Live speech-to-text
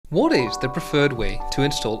What is the preferred way to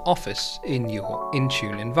install Office in your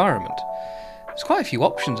Intune environment? There's quite a few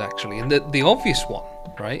options actually, and the obvious one,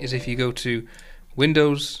 right, is if you go to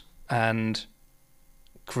Windows and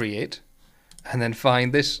Create, and then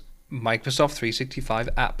find this Microsoft 365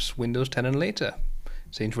 Apps Windows 10 and later.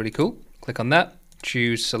 Seems really cool. Click on that,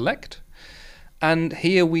 choose Select, and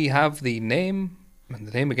here we have the name, and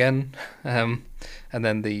the name again, and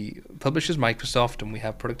then the publisher's Microsoft, and we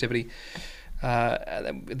have productivity.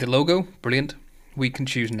 The logo, brilliant. We can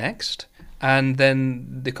choose next, and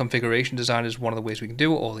then the configuration design is one of the ways we can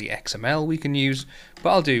do it, or the XML we can use,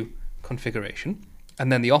 but I'll do configuration.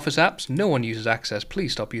 And then the Office apps, no one uses Access.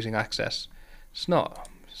 Please stop using Access. Stop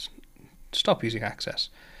using Access.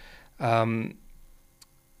 Yeah,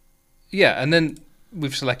 and then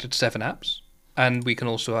we've selected 7 apps, and we can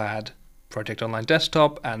also add Project Online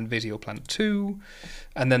Desktop and Visio Plan 2,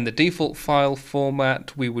 and then the default file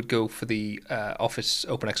format we would go for the Office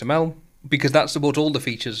Open XML, because that supports all the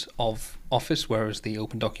features of Office, whereas the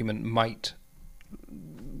Open document might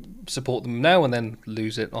support them now and then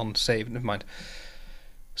lose it on save. Never mind.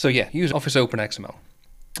 So yeah, use Office Open XML.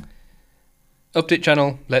 Update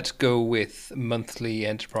channel, let's go with monthly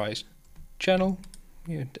enterprise channel.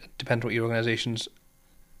 Depends what your organization's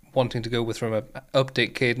wanting to go with from an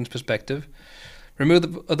update cadence perspective. Remove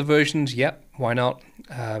the other versions, yep, why not?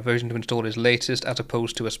 Version to install is latest as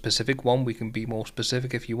opposed to a specific one. We can be more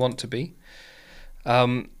specific if you want to be.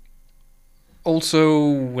 Also,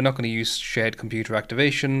 we're not going to use shared computer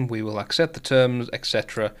activation. We will accept the terms,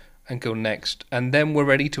 etc., and go next. And then we're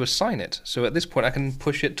ready to assign it. So at this point, I can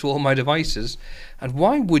push it to all my devices. And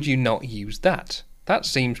why would you not use that? That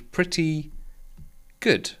seems pretty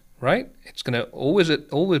good, right? It's going to always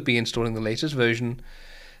be installing the latest version,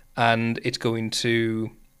 and it's going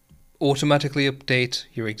to automatically update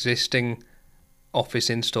your existing Office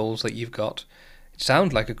installs that you've got. It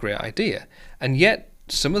sounds like a great idea, and yet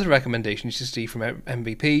some of the recommendations you see from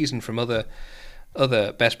MVPs and from other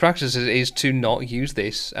best practices is to not use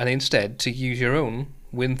this and instead to use your own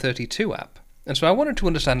Win32 app. And so I wanted to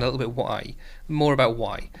understand a little bit more about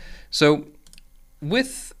why. So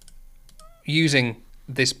with using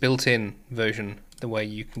this built-in version, the way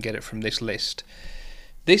you can get it from this list,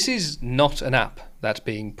 this is not an app that's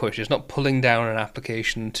being pushed. It's not pulling down an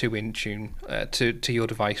application to Intune, to your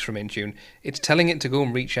device from Intune. It's telling it to go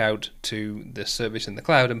and reach out to the service in the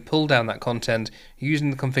cloud and pull down that content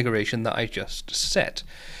using the configuration that I just set.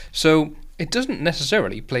 So it doesn't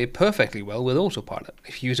necessarily play perfectly well with Autopilot.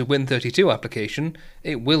 If you use a Win32 application,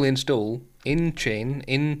 it will install in chain,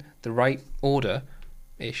 in the right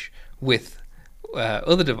order-ish, with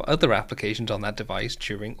other applications on that device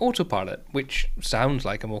during Autopilot, which sounds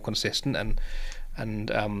like a more consistent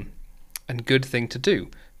and good thing to do,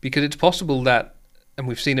 because it's possible that, and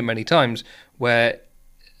we've seen it many times, where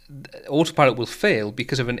Autopilot will fail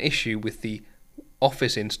because of an issue with the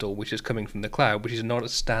Office install, which is coming from the cloud, which is not a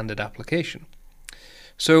standard application.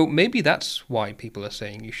 So maybe that's why people are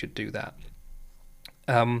saying you should do that.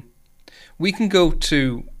 We can go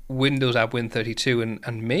to Windows App Win32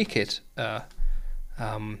 and make it a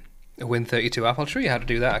Win32 app. I'll show you how to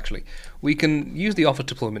do that actually. We can use the Office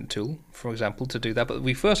deployment tool, for example, to do that, but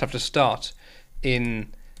we first have to start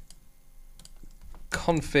in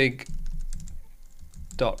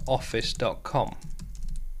config.office.com,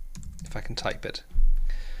 if I can type it.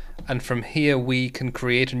 And from here we can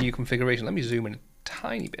create a new configuration. Let me zoom in a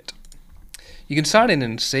tiny bit. You can sign in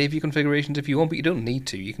and save your configurations if you want, but you don't need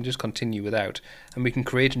to. You can just continue without, and we can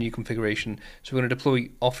create a new configuration. So we're going to deploy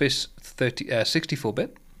Office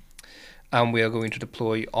 64-bit, and we are going to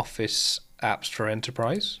deploy Office apps for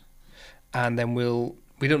Enterprise. And then we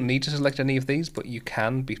don't need to select any of these, but you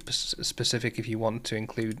can be specific if you want to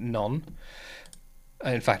include none.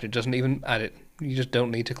 In fact, it doesn't even add it. You just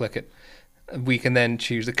don't need to click it. We can then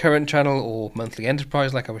choose the current channel or monthly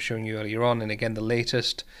enterprise, like I was showing you earlier on, and again the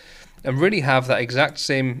latest. And really have that exact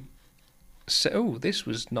same. Oh, this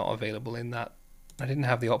was not available in that. I didn't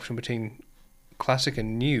have the option between classic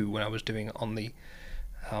and new when I was doing it on the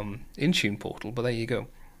Intune portal, but there you go.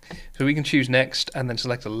 So we can choose next and then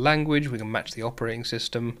select a language. We can match the operating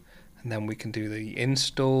system, and then we can do the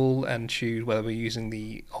install and choose whether we're using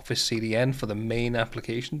the Office CDN for the main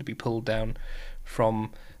application to be pulled down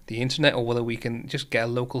from the internet, or whether we can just get a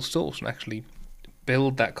local source and actually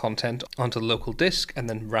build that content onto the local disk and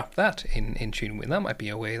then wrap that in Intune. That might be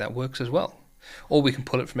a way that works as well. Or we can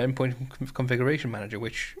pull it from Endpoint Configuration Manager,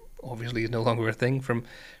 which obviously is no longer a thing, from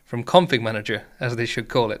Config Manager, as they should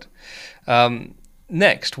call it.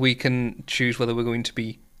 Next, we can choose whether we're going to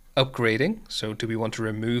be upgrading. So do we want to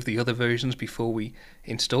remove the other versions before we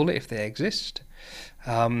install it if they exist?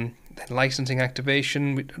 Then licensing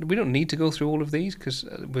activation, we don't need to go through all of these because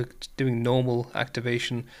we're doing normal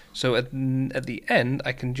activation. So at the end,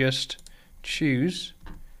 I can just choose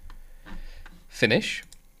finish,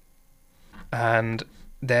 and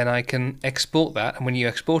then I can export that. And when you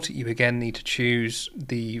export it, you again need to choose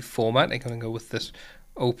the format. I'm going to go with this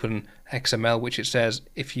Open XML, which it says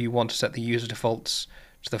if you want to set the user defaults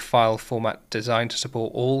to the file format designed to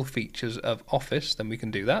support all features of Office, then we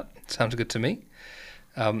can do that. Sounds good to me.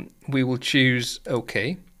 We will choose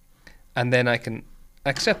OK, and then I can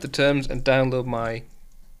accept the terms and download my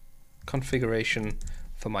configuration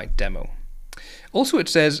for my demo. Also, it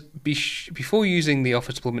says before using the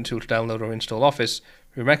Office Deployment Tool to download or install Office,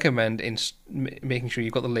 we recommend making sure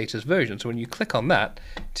you've got the latest version. So when you click on that,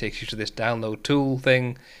 it takes you to this download tool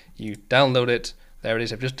thing. You download it. There it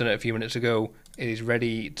is. I've just done it a few minutes ago. It is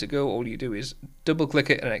ready to go. All you do is double click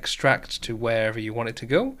it and extract to wherever you want it to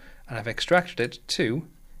go. And I've extracted it to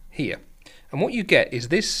here. And what you get is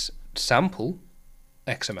this sample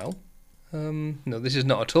XML. No, this is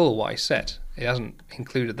not at all what I set. It hasn't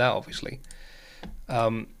included that, obviously.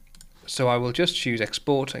 So I will just choose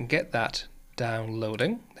export and get that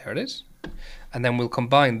downloading. There it is. And then we'll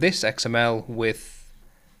combine this XML with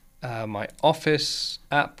my Office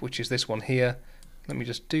app, which is this one here. Let me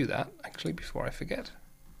just do that, actually, before I forget.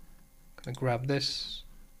 I'm going to grab this,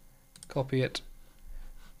 copy it,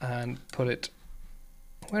 and put it,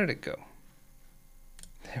 where did it go?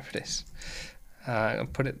 There it is. I'll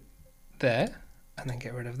put it there, and then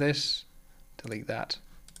get rid of this, delete that.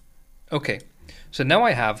 Okay, so now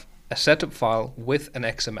I have a setup file with an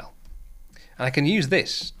XML. And I can use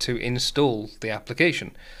this to install the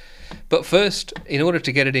application. But first, in order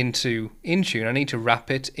to get it into Intune, I need to wrap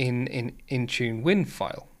it in intunewin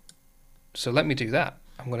file. So let me do that.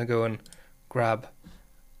 I'm going to go and grab,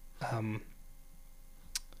 in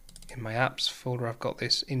my apps folder, I've got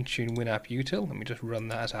this intunewin app util. Let me just run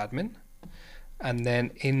that as admin. And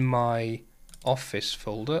then in my Office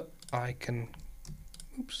folder, I can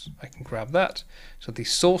grab that. So the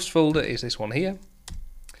source folder is this one here.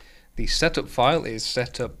 The setup file is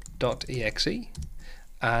setup.exe.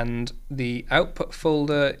 And the output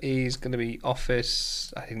folder is going to be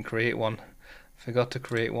Office. I didn't create one. Forgot to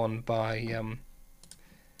create one by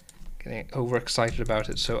getting overexcited about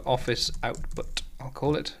it. So Office output, I'll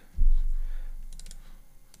call it.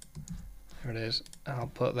 There it is.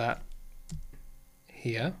 I'll put that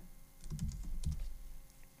here.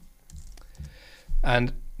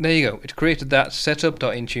 And there you go. It created that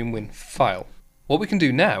setup.intunewin file. What we can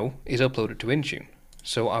do now is upload it to Intune.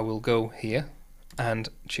 So I will go here and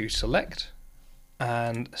choose select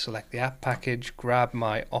and select the app package, grab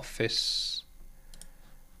my Office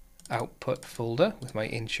output folder with my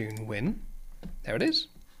intunewin. There it is.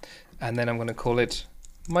 And then I'm going to call it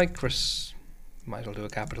might as well do a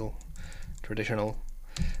capital, traditional,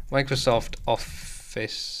 Microsoft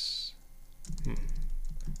Office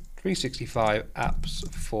 365 apps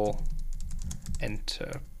for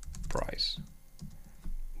enterprise,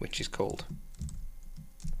 which is called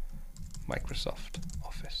Microsoft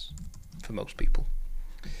Office for most people.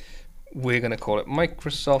 We're going to call it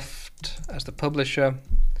Microsoft as the publisher,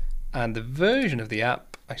 and the version of the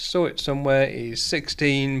app, I saw it somewhere, is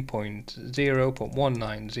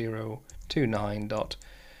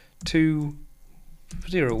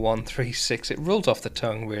 16.0.190.20136. It rolls off the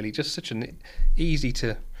tongue, really, just such an easy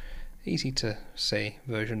to say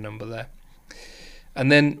version number there. And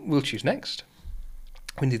then we'll choose next.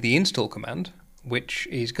 We do the install command, which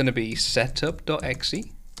is going to be setup.exe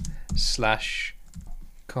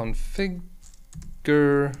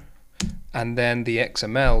 /configure, and then the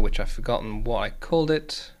XML, which I've forgotten what I called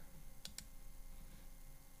it,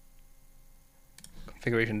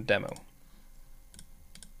 configuration demo.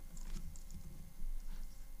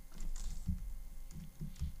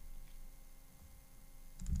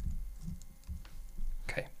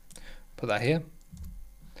 Okay, put that here.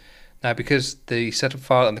 Now, because the setup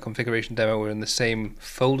file and the configuration demo were in the same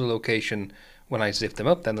folder location when I zip them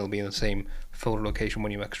up, then they'll be in the same folder location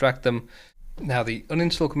when you extract them. Now, the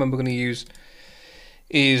uninstall command we're going to use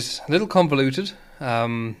is a little convoluted.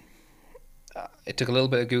 It took a little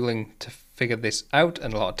bit of Googling to figure this out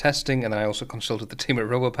and a lot of testing, and then I also consulted the team at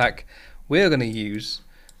Robopack. We're going to use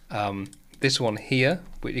this one here,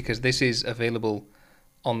 because this is available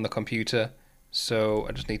on the computer, so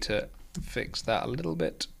I just need to fix that a little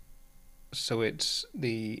bit. So it's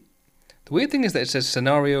the weird thing is that it says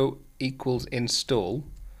scenario equals install,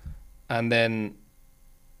 and then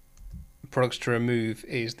products to remove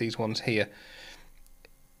is these ones here.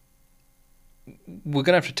 We're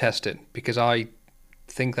going to have to test it, because I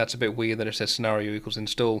think that's a bit weird that it says scenario equals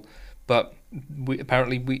install, but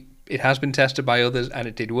apparently it has been tested by others and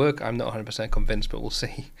it did work. I'm not 100% convinced, but we'll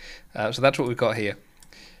see. So that's what we've got here.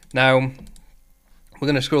 Now we're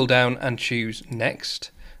going to scroll down and choose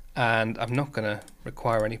next, and I'm not going to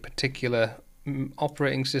require any particular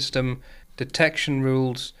operating system detection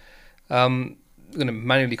rules. I'm going to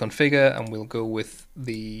manually configure, and we'll go with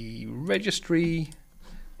the registry.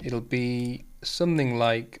 It'll be something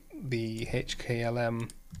like the HKLM,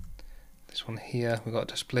 this one here. We've got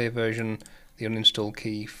DisplayVersion, the uninstall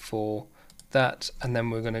key for that, and then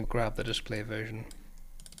we're going to grab the DisplayVersion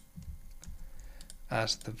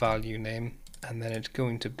as the value name, and then it's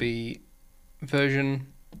going to be version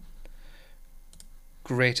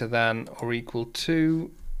greater than or equal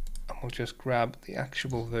to, and we'll just grab the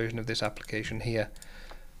actual version of this application here.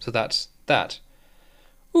 So that's that.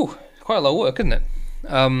 Ooh, quite a lot of work, isn't it?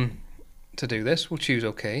 To do this, we'll choose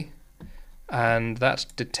OK, and that's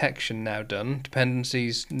detection now done.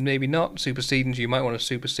 Dependencies, maybe not. Supersedings, you might want to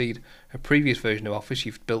supersede a previous version of Office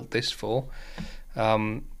you've built this for.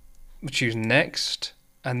 We'll choose next,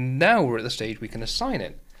 and now we're at the stage we can assign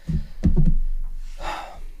it.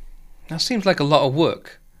 That seems like a lot of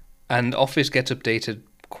work, and Office gets updated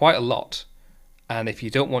quite a lot, and if you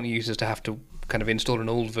don't want users to have to kind of install an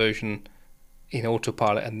old version in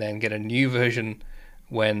Autopilot and then get a new version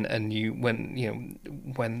when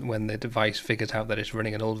the device figures out that it's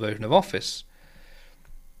running an old version of Office,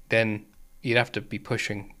 then you'd have to be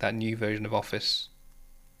pushing that new version of Office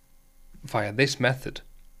via this method,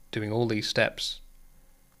 doing all these steps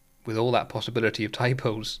with all that possibility of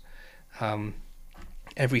typos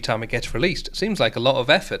every time it gets released. It seems like a lot of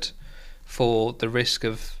effort for the risk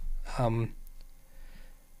of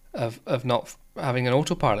not having an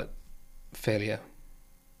Autopilot failure.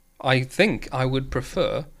 I think I would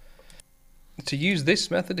prefer to use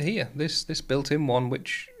this method here, this built-in one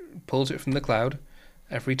which pulls it from the cloud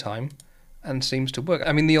every time and seems to work.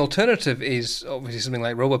 I mean, the alternative is obviously something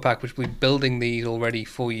like Robopack, which will be building these already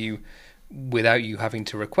for you without you having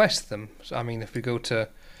to request them. So, I mean, if we go to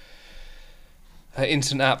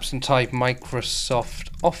Instant Apps and type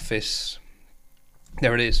Microsoft Office,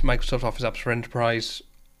 there it is, Microsoft Office Apps for Enterprise,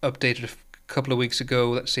 updated a couple of weeks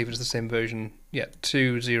ago. Let's see if it's the same version. Yeah,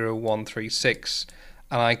 20136,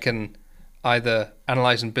 and I can either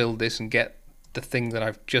analyze and build this and get the thing that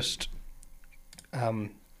I've just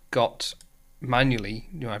got manually.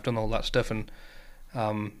 I've done all that stuff, and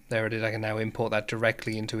there it is. I can now import that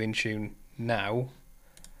directly into Intune now,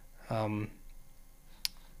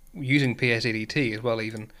 using PSADT as well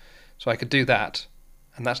even. So I could do that,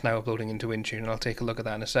 and that's now uploading into Intune, and I'll take a look at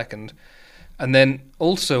that in a second. And then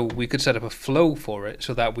also we could set up a flow for it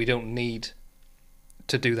so that we don't need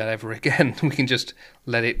to do that ever again. We can just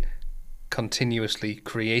let it continuously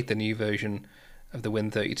create the new version of the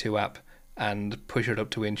Win32 app and push it up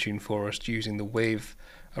to Intune for us using the wave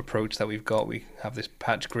approach that we've got. We have this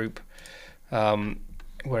patch group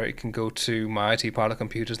where it can go to my IT Pilot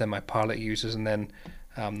computers, then my Pilot users, and then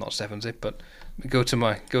not 7-zip, but go to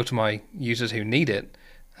my users who need it.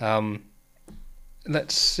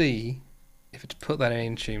 Let's see if it's put that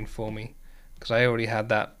in Intune for me, because I already had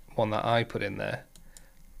that one that I put in there.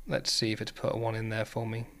 Let's see if it's put one in there for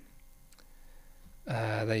me.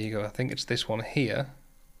 There you go. I think it's this one here.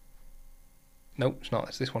 Nope, it's not.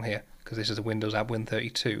 It's this one here, because this is a Windows app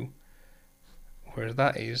Win32, whereas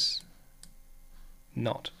that is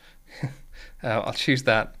not. I'll choose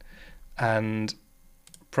that, and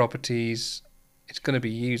properties, it's going to be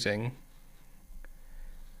using,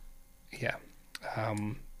 yeah,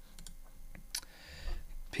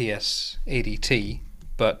 PSADT,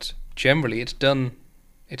 but generally it's done,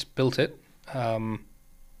 it's built it. Looks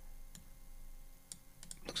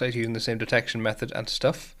like it's using the same detection method and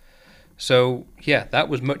stuff. So yeah, that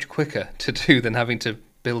was much quicker to do than having to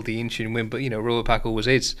build the Intune Win, but Robopack always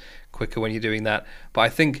is quicker when you're doing that. But I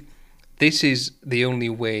think this is the only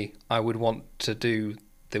way I would want to do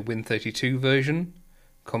the Win32 version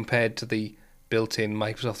compared to the built-in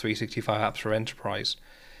Microsoft 365 apps for Enterprise.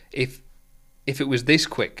 If it was this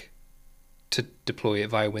quick to deploy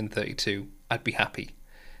it via Win32, I'd be happy.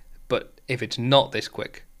 But if it's not this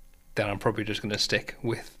quick, then I'm probably just going to stick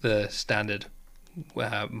with the standard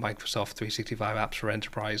Microsoft 365 apps for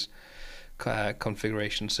Enterprise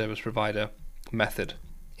configuration service provider method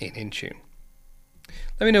in Intune.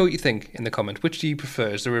 Let me know what you think in the comment. Which do you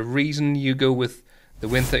prefer? Is there a reason you go with the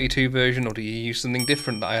Win32 version, or do you use something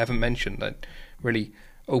different that I haven't mentioned? I'm really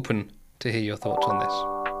open to hear your thoughts on this.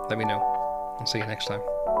 Let me know. I'll see you next time.